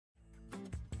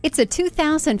It's a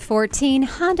 2014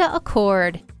 Honda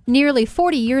Accord. Nearly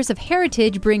 40 years of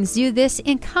heritage brings you this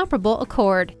incomparable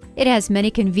Accord. It has many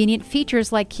convenient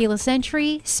features like keyless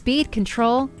entry, speed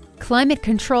control, climate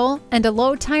control, and a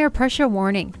low tire pressure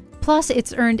warning. Plus,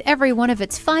 it's earned every one of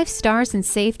its 5 stars in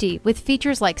safety with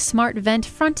features like smart vent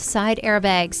front-side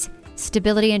airbags,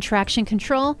 stability and traction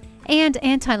control, and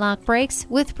anti-lock brakes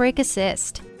with brake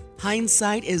assist.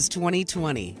 Hindsight is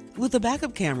 20/20 with a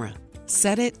backup camera.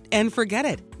 Set it and forget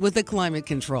it with the climate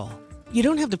control. You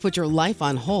don't have to put your life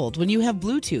on hold when you have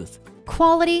Bluetooth.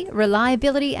 Quality,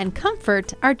 reliability, and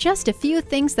comfort are just a few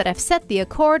things that have set the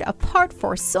Accord apart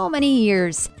for so many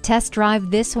years. Test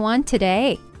drive this one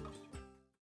today.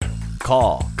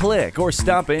 Call, click, or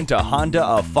stop into Honda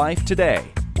of Fife today.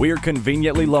 We're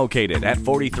conveniently located at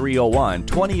 4301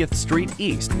 20th Street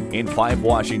East in Fife,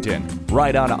 Washington,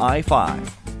 right on I-5.